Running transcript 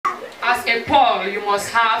As a Paul, you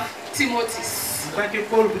must have Timothy's.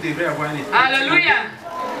 Hallelujah.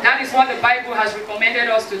 That is what the Bible has recommended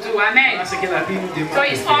us to do. Amen. So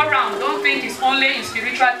it's all round. Don't think it's only in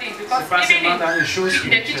spiritual things. Because even in the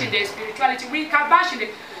teaching, the spirituality, we kabash in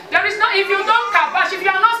it. There is no, if you don't kabash, if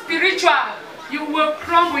you are not spiritual, you will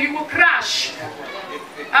crumble, you will crash.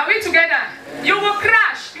 Are we together? You will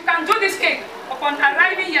crash. You can do this cake. Upon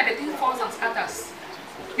arriving here, the thing falls and scatters.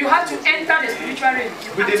 You have to enter the spiritual realm.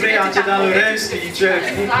 Vous devrez entrer dans le règne spirituel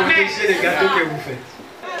pour protéger les gâteaux que vous faites.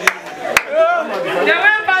 The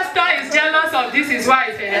way pastor is jealous of this is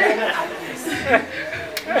wife.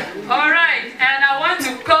 Alright, and I want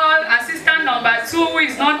to call assistant number 2, who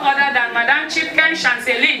is none other than Madame Chipken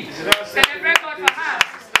Chanceline. Celebrate God for her.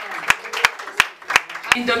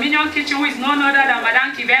 In Dominion Kitchen, who is none other than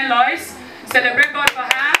Madame Kiven Lois. Celebrate God for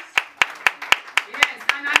her. Yes,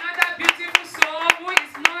 and another beautiful soul who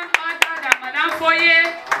is none other than Madame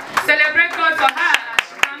Foyer. Celebrate God for her as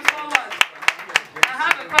she comes forward. I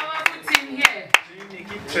have a powerful team here.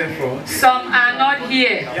 Some are not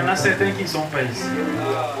here. Il y en a certains qui ne sont pas ici.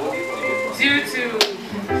 Due to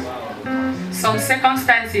some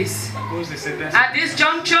circumstances. At this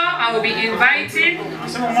juncture, I will be inviting. En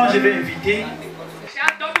ce moment, je vais inviter. She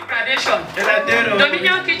has double gradation.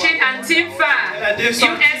 Dominion Kitchen and Team Far USA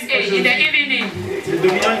in the evening.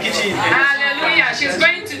 Dominion Kitchen. Hallelujah. She's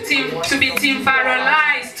going to be Team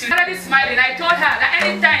Farolized. She's already smiling. I told her that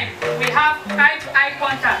anytime we have eye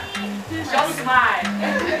contact, just smile.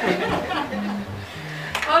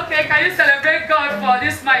 Okay, can you celebrate God for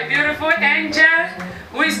this, my beautiful angel,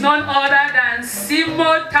 who is none other than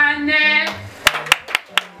Simotane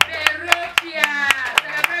Perokia.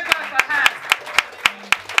 Celebrate God for her.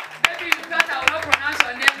 Maybe you thought I will not pronounce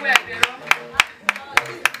your name well, Pero.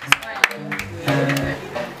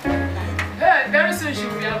 Hey, very soon she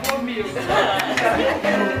will be above me.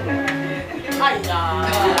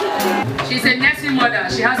 She's a nursing mother.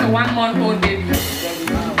 She has a 1-month-old baby.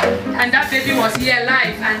 And that baby was here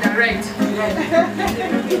live and direct.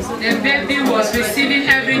 The baby was receiving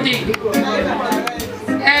everything.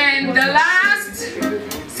 And the last,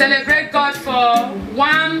 celebrate God for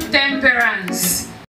one temperance.